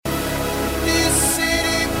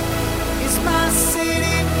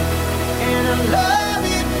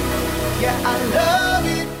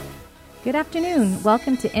Good afternoon.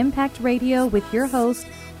 Welcome to Impact Radio with your hosts,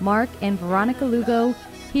 Mark and Veronica Lugo,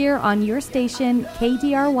 here on your station,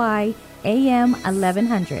 KDRY AM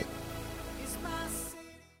 1100.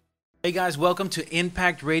 Hey guys, welcome to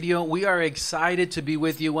Impact Radio. We are excited to be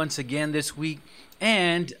with you once again this week,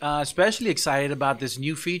 and especially excited about this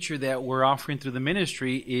new feature that we're offering through the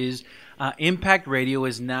ministry is Impact Radio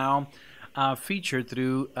is now featured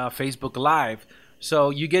through Facebook Live.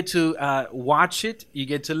 So you get to watch it, you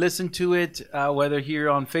get to listen to it, whether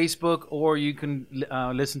here on Facebook or you can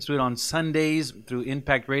listen to it on Sundays through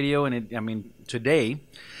Impact Radio, and today.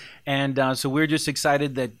 And so we're just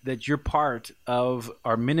excited that you're part of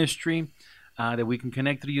our ministry, that we can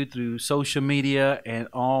connect with you through social media and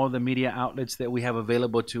all the media outlets that we have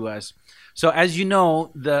available to us. So as you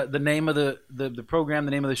know, the name of the program,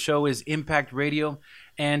 the name of the show is Impact Radio.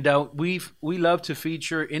 And we love to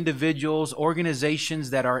feature individuals,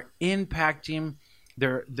 organizations that are impacting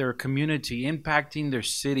their community, impacting their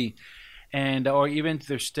city, and or even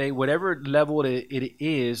their state, whatever level it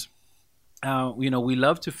is. We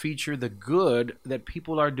love to feature the good that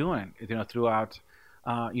people are doing, throughout,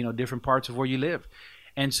 different parts of where you live.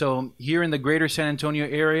 And so here in the greater San Antonio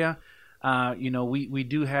area, we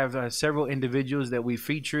do have several individuals that we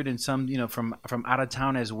featured, and some, from out of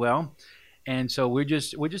town as well. And so we're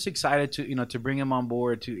just excited to bring them on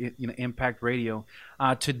board to Impact Radio.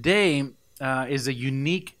 Today is a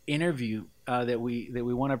unique interview that we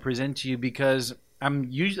want to present to you, because I'm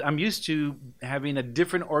used to having a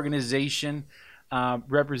different organization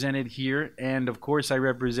represented here, and of course I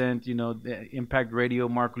represent the Impact Radio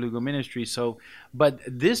Mark Lugo Ministry. So, but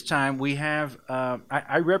this time we have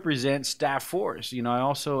I represent Staff Force. I'm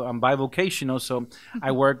bivocational, so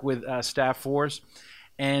I work with Staff Force.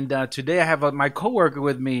 And today I have my coworker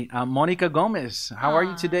with me, Monica Gomez. How are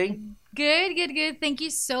you today? Good. Thank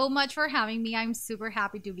you so much for having me. I'm super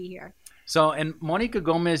happy to be here. So, and Monica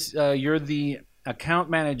Gomez, you're the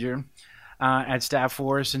account manager at Staff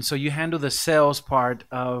Force, and so you handle the sales part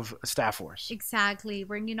of Staff Force. Exactly,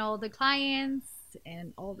 bringing all the clients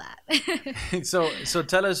and all that. So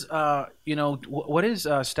tell us, what is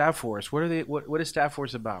Staff Force? What is Staff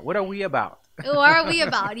Force about? What are we about? What are we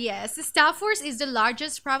about? Yes, Staff Force is the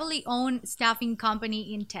largest privately owned staffing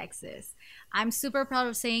company in Texas. I'm super proud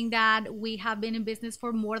of saying that we have been in business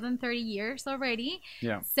for more than 30 years already.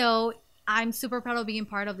 Yeah. So I'm super proud of being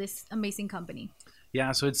part of this amazing company.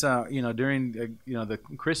 Yeah, so it's during the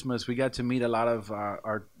Christmas, we got to meet a lot of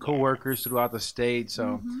our coworkers throughout the state.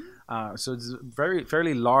 So so it's a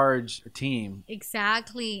fairly large team.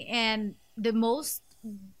 Exactly, and the most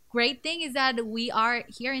great thing is that we are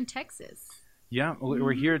here in Texas. Yeah,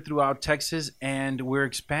 we're here throughout Texas, and we're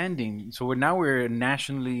expanding. So we're a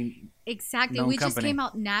nationally exactly. We just came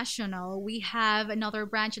out national. We have another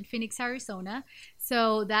branch in Phoenix, Arizona.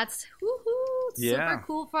 So that's super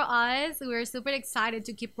cool for us. We're super excited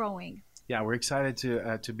to keep growing. Yeah, we're excited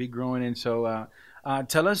to be growing. And so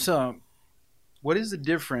tell us, what is the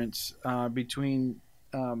difference between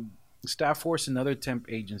Staff Force and other temp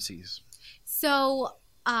agencies? So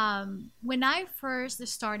when I first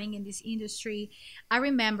starting in this industry, I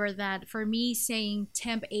remember that for me, saying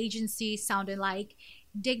temp agency sounded like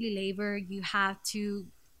daily labor. You have to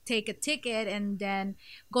take a ticket and then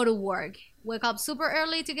go to work. Wake up super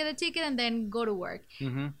early to get a ticket and then go to work.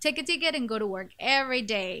 Take a ticket and go to work every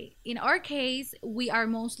day. In our case, we are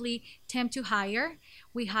mostly temp to hire.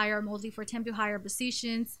 We hire mostly for temp to hire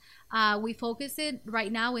positions. We focus it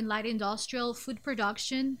right now in light industrial, food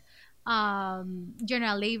production,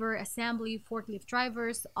 general labor, assembly, forklift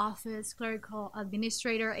drivers, office, clerical,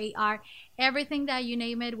 administrator, AR, everything that you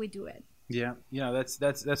name it, we do it. Yeah,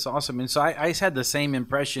 that's awesome. And so I had the same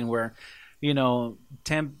impression where,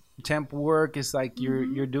 temp work is like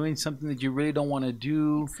you're doing something that you really don't want to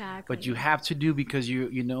do, but you have to do because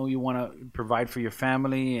you want to provide for your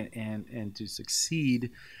family and to succeed.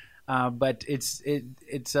 But it's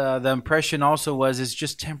the impression also was it's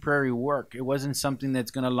just temporary work. It wasn't something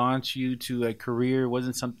that's going to launch you to a career. It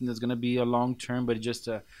wasn't something that's going to be a long term, but just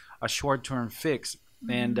a short term fix.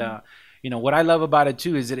 And what I love about it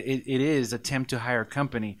too is that it is a temp to hire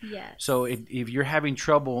company. Yes. So if you're having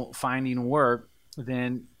trouble finding work,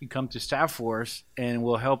 then you come to Staff Force and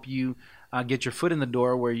we'll help you get your foot in the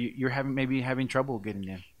door where you're having trouble getting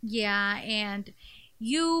in. Yeah, and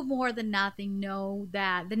you more than nothing know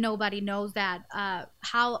that nobody knows that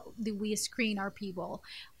how do we screen our people.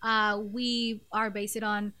 We are based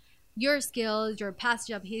on your skills, your past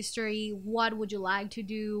job history, what would you like to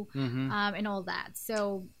do, and all that.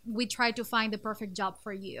 So we try to find the perfect job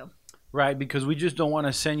for you. Right, because we just don't want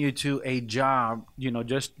to send you to a job,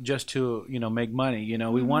 just to make money.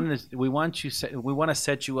 We want to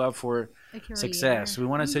set you up for A success. career. We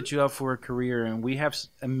want to set you up for a career, and we have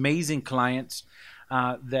amazing clients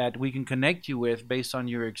that we can connect you with based on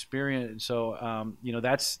your experience. So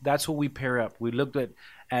that's what we pair up. We looked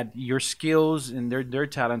at your skills and their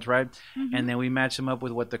talents, right? And then we match them up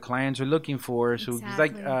with what the clients are looking for. So it's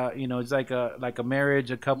like Exactly. it's like a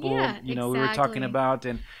marriage, a couple. Yeah, We were talking exactly. about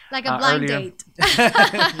and Like a blind earlier. date.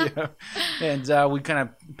 Yeah. And we kind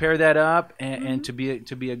of pair that up and Mhm.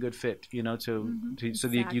 to be a good fit, so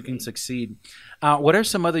that you can Exactly. succeed. What are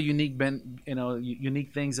some other unique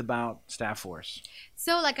things about Staff Force?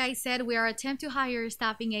 So, like I said, we are a temp to hire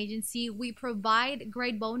staffing agency. We provide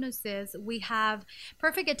great bonuses. We have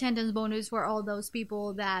perfect attendance bonus for all those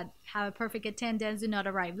people that have a perfect attendance, do not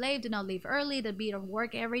arrive late, do not leave early, that be at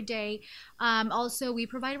work every day. Also, we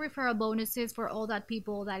provide referral bonuses for all that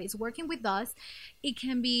people that is working with us. It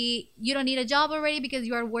can be you don't need a job already because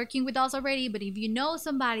you are working with us already, but if you know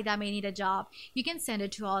somebody that may need a job, you can send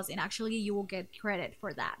it to us, and actually you will get credit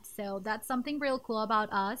for that. So that's something real cool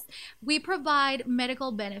about us. We provide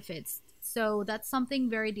medical benefits. So that's something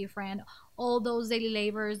very different. All those daily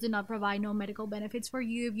laborers do not provide no medical benefits for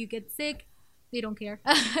you. If you get sick, they don't care.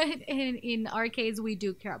 In our case, we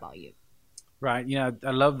do care about you. Right. Yeah,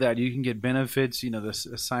 I love that. You can get benefits, the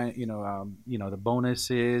assign, the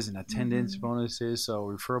bonuses and attendance Hmm. bonuses, so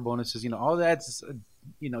referral bonuses, all that's,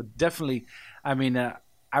 definitely. I mean,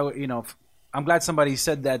 I'm glad somebody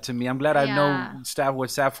said that to me. I'm glad I know Yeah.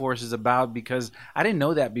 what Staff Force is about because I didn't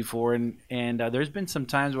know that before, and there's been some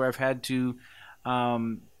times where I've had to,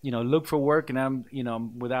 look for work and I'm,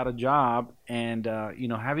 without a job, and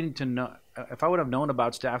having to know if I would have known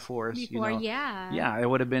about Staff Force, Before, yeah. yeah, it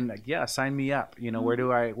would have been like, yeah, sign me up. Where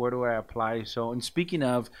Hmm. do I apply? So, and speaking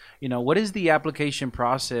of, what is the application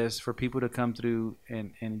process for people to come through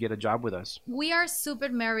and get a job with us? We are super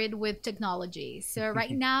married with technology. So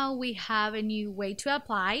right now we have a new way to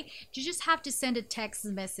apply. You just have to send a text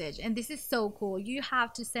message, and this is so cool. You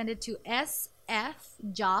have to send it to SF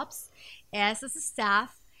Jobs, S as a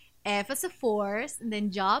staff, F as a force, and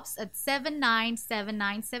then jobs at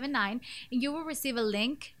 797979, and you will receive a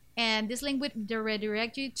link. And this link would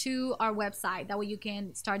redirect you to our website. That way you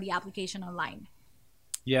can start the application online.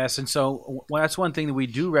 Yes, and so that's one thing that we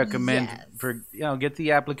do recommend Yes. for get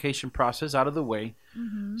the application process out of the way.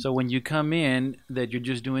 Mm-hmm. So when you come in, that you're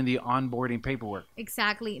just doing the onboarding paperwork.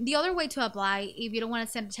 Exactly. The other way to apply, if you don't want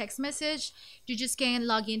to send a text message, you just can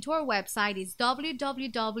log into our website. It's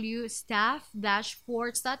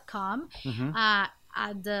www.staff-force.com. Hmm.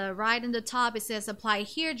 At the right in the top, it says apply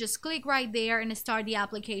here. Just click right there and start the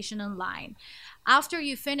application online. After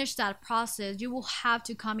you finish that process, you will have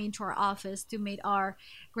to come into our office to meet our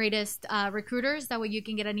greatest recruiters. That way you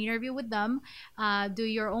can get an interview with them, do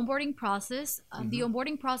your onboarding process. The Hmm.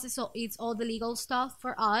 onboarding process, so it's all the legal stuff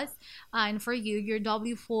for us and for you, your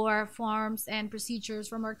W-4 forms and procedures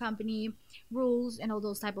from our company, rules, and all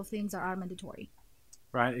those type of things are mandatory.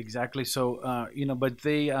 Right, exactly. So, but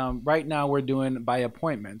they right now we're doing by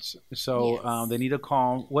appointments. So they Yes, need a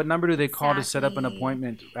call. What number do they call to set up an exactly.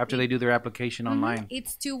 appointment after they do their application online?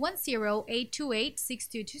 It's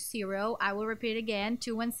 210-828-6220. I will repeat again,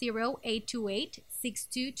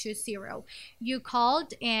 210-828-6220. You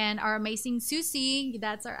called, and our amazing Susie,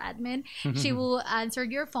 that's our admin, she will answer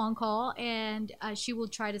your phone call, and she will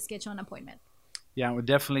try to schedule an appointment. Yeah, well,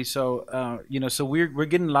 definitely. So, so we're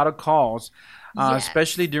getting a lot of calls,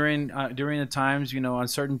 especially Yes. during the times, on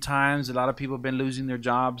certain times, a lot of people have been losing their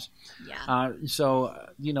jobs. Yeah.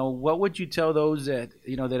 What would you tell those that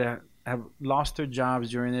that have lost their jobs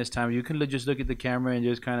during this time? You can just look at the camera and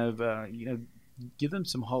just kind of give them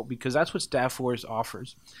some hope because that's what Staff Force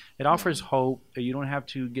offers. It Yeah. offers hope that you don't have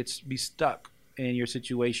to be stuck in your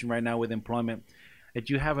situation right now with employment. That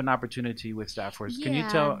you have an opportunity with Staff Force. Can you Yeah,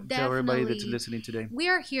 tell everybody that's definitely. listening today? We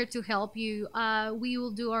are here to help you. We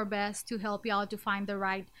will do our best to help you out to find the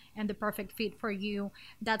right and the perfect fit for you.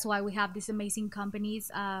 That's why we have these amazing companies.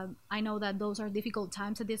 I know that those are difficult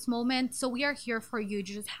times at this moment. So we are here for you. You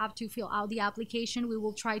just have to fill out the application. We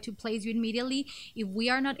will try to place you immediately. If we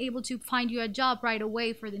are not able to find you a job right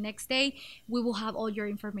away for the next day, we will have all your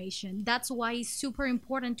information. That's why it's super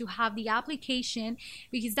important to have the application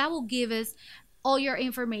because that will give us all your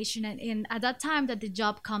information, and at that time that the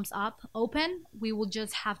job comes up open, we will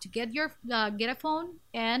just have to get a phone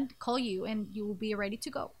and call you, and you will be ready to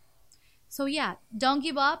go. So yeah, don't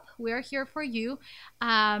give up. We're here for you.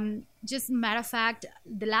 Just matter of fact,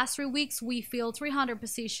 the last 3 weeks we filled 300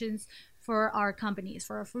 positions for our companies,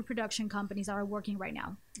 for our food production companies that are working right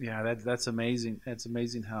now. Yeah, that's amazing. That's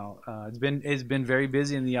amazing how it's been very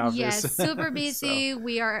busy in the office. Yes, super busy. So,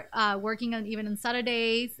 We are working on even on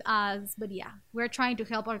Saturdays. But yeah, we're trying to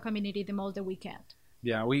help our community the most that we can.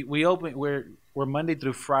 yeah, we open we're Monday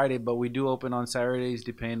through Friday, but we do open on Saturdays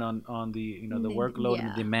depending on the the workload and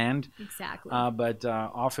Yeah, the demand. exactly. But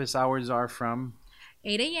office hours are from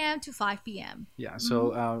 8 a.m. to 5 p.m. yeah.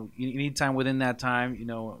 So anytime within that time,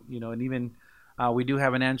 and even we do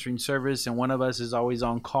have an answering service, and one of us is always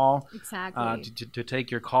on call Exactly. to take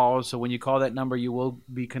your calls. So when you call that number, you will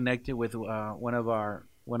be connected with one of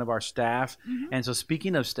our staff. And so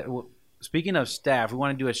speaking of staff, we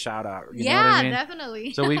want to do a shout out. You know what Yeah, I mean?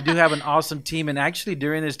 definitely. So we do have an awesome team, and actually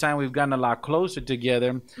during this time we've gotten a lot closer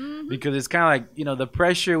together because it's kind of like the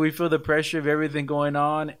pressure. We feel the pressure of everything going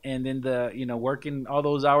on, and then the working all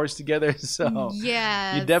those hours together. So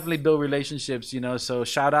Yes. you definitely build relationships. So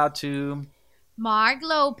shout out to Mark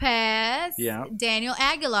Lopez. Yeah. Daniel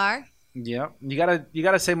Aguilar. yeah. You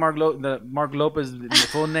gotta say Mark Lopez the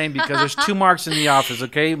full name because there's two Marks in the office.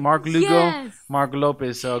 Okay, Mark Lugo, Yes. Mark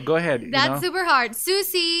Lopez. So go ahead. That's super hard.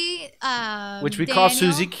 Susie. Which we call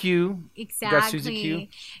Daniel. Susie Q. Exactly. Got Susie Q.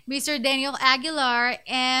 Mr. Daniel Aguilar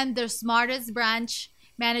and the smartest branch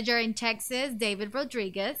manager in Texas, David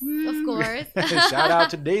Rodriguez, of course. Shout out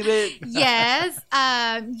to David. Yes.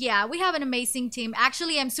 Yeah, we have an amazing team.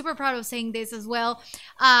 Actually, I'm super proud of saying this as well.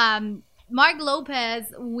 Mark Lopez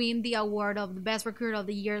win the award of the best recruiter of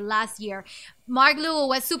the year last year. Mark Lugo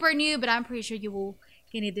was super new, but I'm pretty sure you will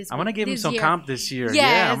get it this I'm gonna give him this some year. comp this year. Yes,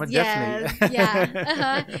 Yeah, I'm gonna yes, definitely.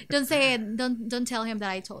 yeah. Don't say it. Don't tell him that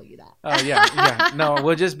I told you that. Oh yeah. No,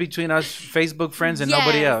 we're just between us, Facebook friends, and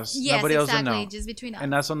nobody else. Yes, Nobody else exactly. will know. Just between us.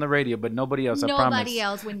 And that's on the radio, but nobody else. I promise. Nobody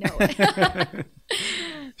else would know it.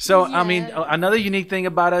 So I mean, Yes. another unique thing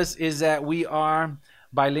about us is that we are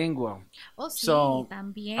bilingual. Oh, sí, So,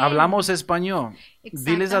 también. Hablamos español.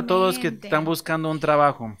 Diles a todos que Exactamente. están buscando un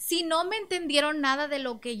trabajo. Si no me entendieron nada de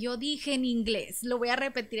lo que yo dije en inglés, lo voy a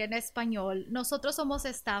repetir en español. Nosotros somos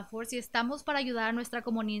Staffers y estamos para ayudar a nuestra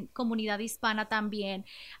comunidad hispana también.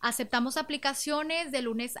 Aceptamos aplicaciones de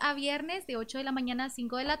lunes a viernes de 8 de la mañana a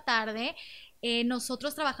 5 de la tarde.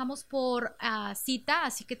 Nosotros trabajamos por cita,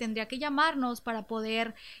 así que tendría que llamarnos para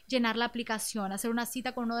poder llenar la aplicación, hacer una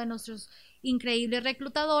cita con uno de nuestros increíbles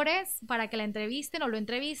reclutadores para que la entrevisten o lo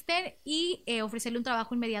entrevisten y ofrecerle un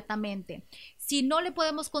trabajo inmediatamente. Si no le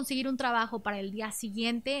podemos conseguir un trabajo para el día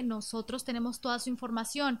siguiente, nosotros tenemos toda su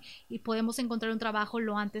información y podemos encontrar un trabajo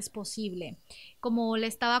lo antes posible. Como le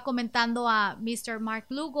estaba comentando a Mr. Mark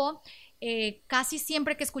Lugo, casi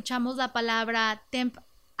siempre que escuchamos la palabra temp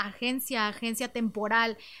agencia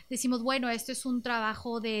temporal, decimos, bueno, esto es un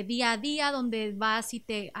trabajo de día a día donde vas y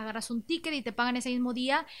te agarras un ticket y te pagan ese mismo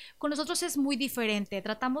día. Con nosotros es muy diferente.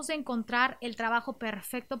 Tratamos de encontrar el trabajo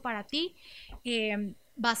perfecto para ti,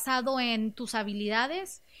 basado en tus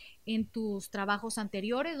habilidades, en tus trabajos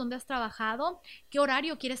anteriores, dónde has trabajado, qué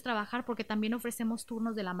horario quieres trabajar, porque también ofrecemos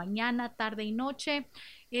turnos de la mañana, tarde y noche.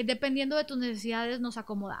 Dependiendo de tus necesidades nos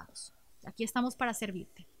acomodamos. Aquí estamos para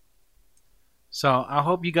servirte. So I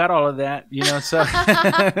hope you got all of that, So,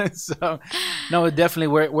 so no, definitely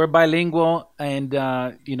we're bilingual, and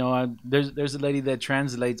there's a lady that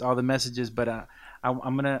translates all the messages, but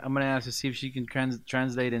I'm gonna ask to see if she can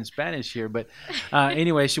translate in Spanish here. But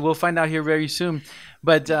anyway, we'll find out here very soon.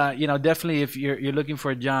 But definitely if you're looking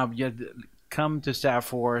for a job, you have to come to Staff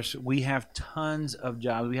Force. We have tons of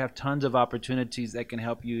jobs. We have tons of opportunities that can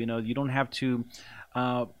help you. You don't have to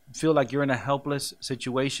feel like you're in a helpless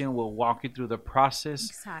situation. We'll walk you through the process.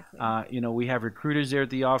 Exactly. We have recruiters there at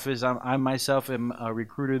the office. I myself am a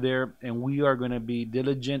recruiter there, and we are going to be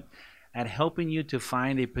diligent at helping you to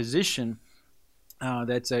find a position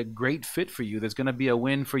that's a great fit for you. That's going to be a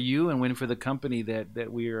win for you and win for the company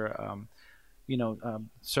that we are,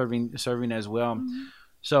 serving as well. Mm-hmm.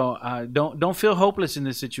 So don't feel hopeless in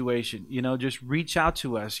this situation. Just reach out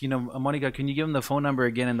to us. Monica, can you give them the phone number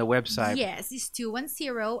again and the website? Yes, it's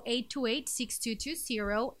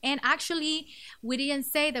 210-828-6220. And actually, we didn't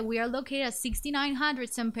say that we are located at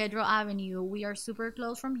 6900 San Pedro Avenue. We are super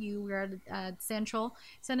close from you. We are at Central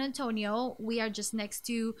San Antonio. We are just next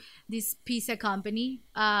to this pizza company.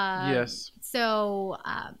 Yes. So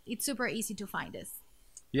it's super easy to find us.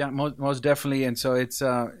 Yeah, most definitely. And so it's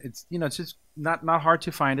it's just not hard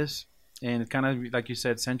to find us, and kind of like you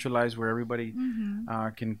said, centralized where everybody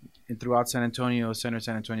can throughout San Antonio, Center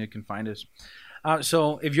San Antonio can find us.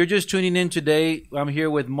 So if you're just tuning in today, I'm here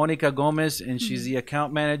with Monica Gomez, and she's the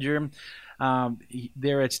account manager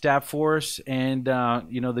there at Staff Force. And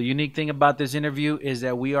the unique thing about this interview is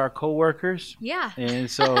that we are coworkers. Yeah. And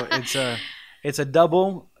so it's a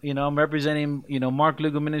double. I'm representing Mark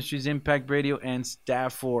Lugo Ministries, Impact Radio, and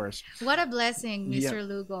Staff Force. What a blessing, Mr. Yeah.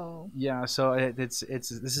 Lugo. Yeah, so it's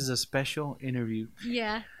this is a special interview.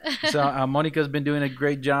 Yeah. So Monica's been doing a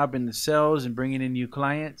great job in the sales and bringing in new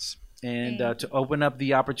clients, and to open up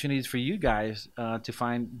the opportunities for you guys to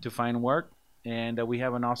find work. And we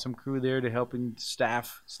have an awesome crew there to helping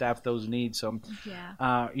staff those needs. So,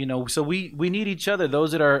 yeah. So we need each other.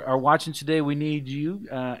 Those that are watching today, we need you,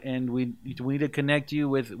 and we need to connect you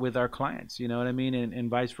with our clients. You know what I mean, and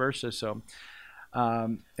vice versa. So,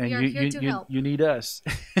 and we are here to help. You need us.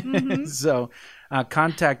 Mm-hmm. So,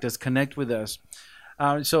 contact us, connect with us.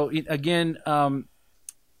 Again,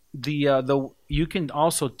 you can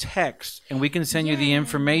also text, and we can send you the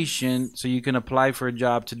information so you can apply for a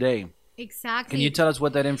job today. Exactly. Can you tell us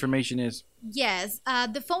what that information is? Yes.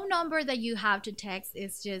 The phone number that you have to text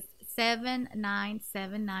is just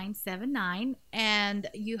 797979, and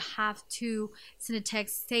you have to send a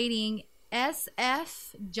text stating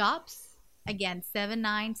SF Jobs. Again,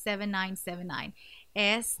 797979.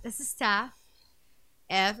 S as a staff,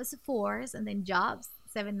 F as a force, and then jobs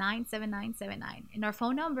 797979. And our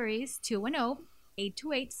phone number is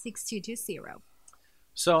 210-828-6220.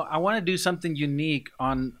 So I want to do something unique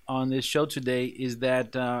on this show today. Is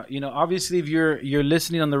that obviously if you're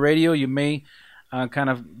listening on the radio, you may kind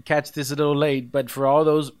of catch this a little late. But for all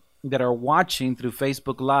those that are watching through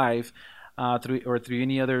Facebook Live, through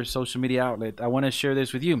any other social media outlet, I want to share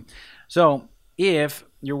this with you. So if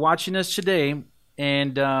you're watching us today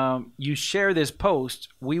and you share this post,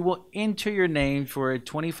 we will enter your name for a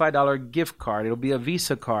 $25 gift card. It'll be a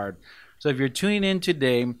Visa card. So if you're tuning in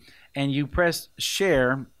today and you press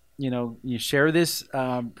share, you share this.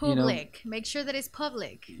 Public. Make sure that it's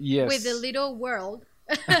public. Yes. With the little world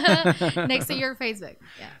next to your Facebook.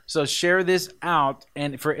 Yeah. So share this out,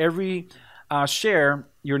 and for every share,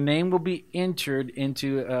 your name will be entered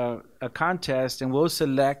into a contest, and we'll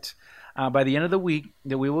select by the end of the week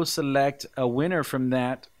that we will select a winner from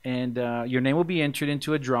that, and your name will be entered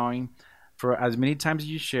into a drawing for as many times as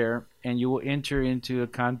you share, and you will enter into a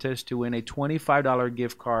contest to win a $25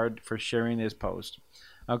 gift card for sharing this post.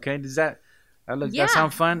 Okay, does that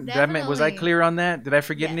sound fun? Was I clear on that? Did I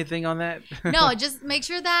forget anything on that? No, just make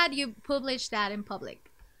sure that you publish that in public.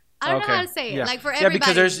 I don't know how to say it. Like for everybody.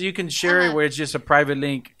 Yeah, because you can share it where it's just a private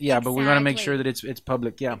link. Yeah, exactly. But we want to make sure that it's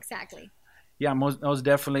public. Yeah. Exactly. Yeah, most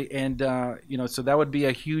definitely, and so that would be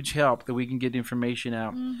a huge help that we can get information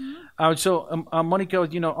out. Mm-hmm.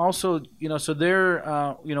 Monica, also, so there,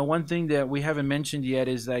 one thing that we haven't mentioned yet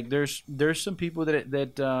is like there's some people that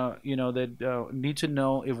need to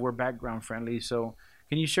know if we're background friendly. So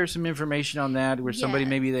can you share some information on that, where somebody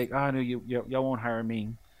maybe like, no, y'all won't hire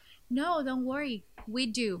me? No, don't worry. We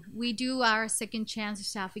do our second chance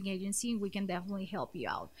staffing agency. We can definitely help you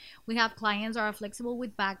out. We have clients that are flexible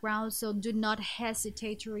with backgrounds, so do not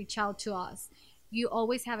hesitate to reach out to us. You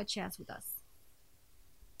always have a chance with us.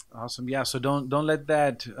 Awesome. Yeah. So don't let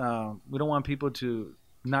that. We don't want people to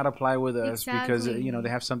not apply with us because they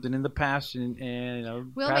have something in the past and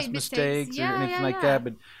past mistakes or anything like that.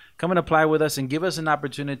 But come and apply with us and give us an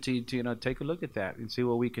opportunity to take a look at that and see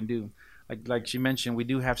what we can do. Like she mentioned, we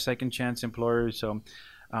do have second chance employers, so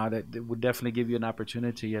that would definitely give you an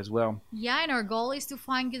opportunity as well. Yeah, and our goal is to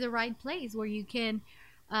find you the right place where you can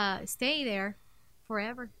stay there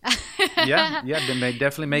forever. yeah, then they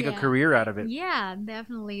definitely make a career out of it. Yeah,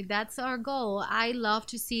 definitely. That's our goal. I love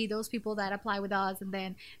to see those people that apply with us and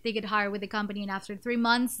then they get hired with the company, and after 3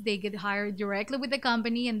 months they get hired directly with the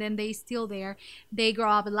company, and then they still there. They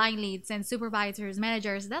grow up line leads and supervisors,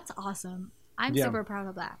 managers. That's awesome. I'm super proud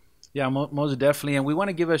of that. Yeah, most definitely. And we want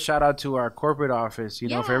to give a shout out to our corporate office,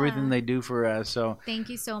 for everything they do for us. So thank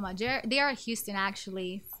you so much. They are in Houston,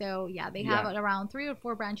 actually. So, they have around 3 or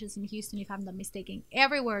 4 branches in Houston, if I'm not mistaken.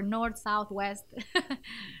 Everywhere, north, south, west.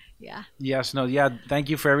 Yeah. Yes. No. Yeah. Thank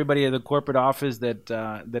you for everybody at the corporate office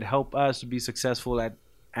that help us be successful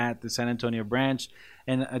at the San Antonio branch,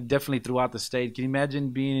 and definitely throughout the state. Can you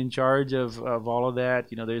imagine being in charge of all of that?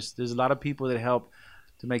 There's a lot of people that help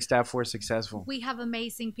to make Staff Force successful. We have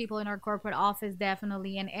amazing people in our corporate office,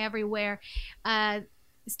 definitely, and everywhere.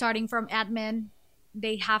 Starting from admin,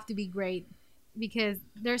 they have to be great because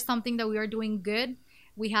there's something that we are doing good.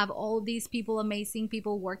 We have all these people, amazing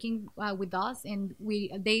people working with us, and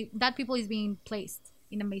that people is being placed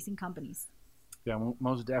in amazing companies. Yeah,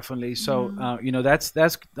 most definitely. So, that's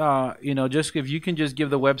just if you can just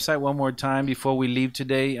give the website one more time before we leave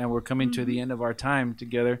today, and we're coming to the end of our time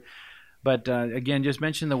together. But again, just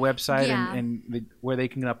mention the website Yeah. and where they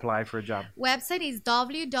can apply for a job. Website is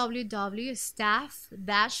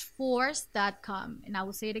www.staff-force.com. And I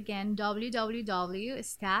will say it again,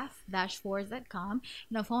 www.staff-force.com.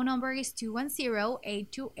 And the phone number is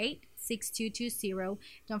 210-828-6220.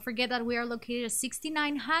 Don't forget that we are located at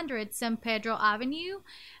 6900 San Pedro Avenue.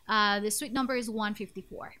 The suite number is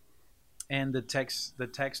 154. And the text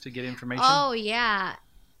to get information. Oh, yeah.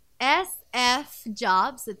 SF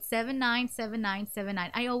Jobs at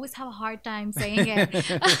 797979. I always have a hard time saying it.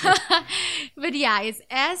 But yeah, it's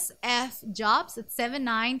SF Jobs at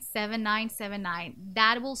 797979.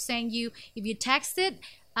 That will send you, if you text it,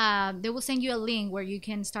 they will send you a link where you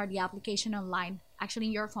can start the application online, actually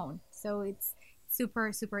in your phone. So it's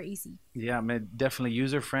super, super easy. Yeah, I mean, definitely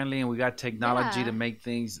user friendly, and we got technology Yeah. to make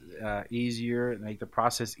things easier, make the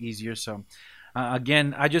process easier. So,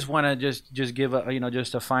 again, I just want to just give a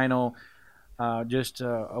just a final, just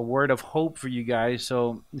a word of hope for you guys.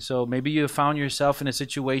 So maybe you found yourself in a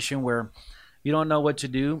situation where you don't know what to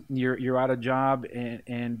do. You're out of job,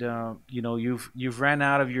 and you've ran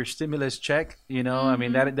out of your stimulus check. I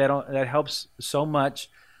mean that helps so much.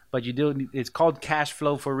 But it's called cash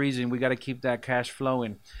flow for a reason. We got to keep that cash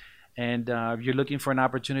flowing. And if you're looking for an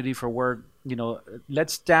opportunity for work, let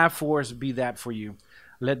Staff Force be that for you.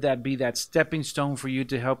 Let that be that stepping stone for you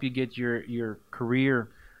to help you get your career,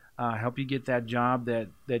 help you get that job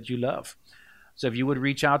that you love. So if you would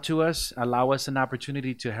reach out to us, allow us an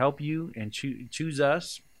opportunity to help you and choose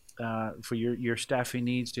us for your staffing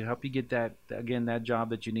needs to help you get that job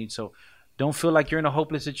that you need. So don't feel like you're in a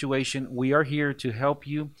hopeless situation. We are here to help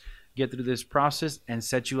you get through this process and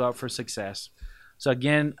set you up for success. So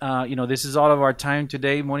again, this is all of our time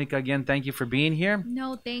today. Monica, again, thank you for being here.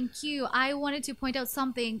 No, thank you. I wanted to point out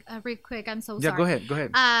something real quick. I'm so Yeah, sorry. go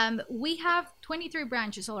ahead. We have 23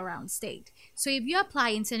 branches all around state. So if you apply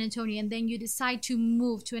in San Antonio and then you decide to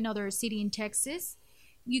move to another city in Texas,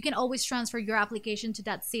 you can always transfer your application to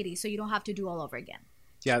that city, so you don't have to do all over again.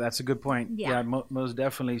 Yeah, that's a good point. Yeah. Most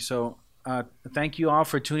definitely. So thank you all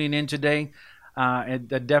for tuning in today. And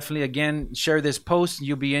definitely, again, share this post.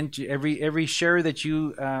 You'll be into every share that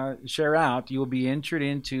you share out. You will be entered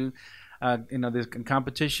into this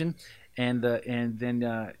competition, and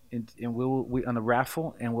then we on a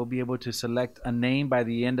raffle, and we'll be able to select a name by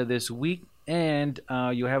the end of this week, and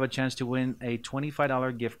you'll have a chance to win a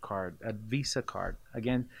 $25 gift card, a Visa card.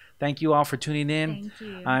 Again, thank you all for tuning in. Thank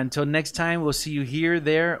you. Until next time, we'll see you here,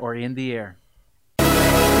 there, or in the air.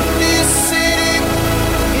 This city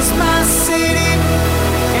is my city,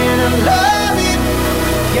 and I love it.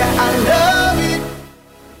 Yeah, I love it.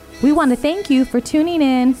 We want to thank you for tuning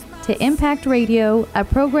in to Impact Radio, a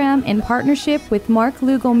program in partnership with Mark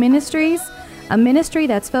Lugo Ministries, a ministry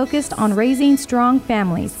that's focused on raising strong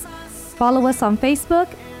families. Follow us on Facebook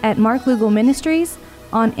at Mark Lugo Ministries,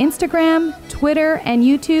 on Instagram, Twitter, and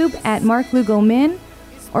YouTube at Mark Lugo Min,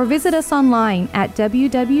 or visit us online at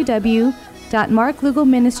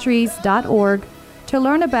www.marklugoministries.org to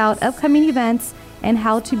learn about upcoming events and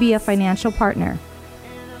how to be a financial partner.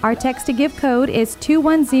 Our text to give code is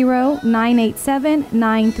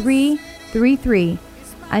 210-987-9333.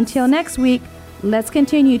 Until next week, let's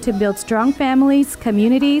continue to build strong families,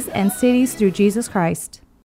 communities, and cities through Jesus Christ.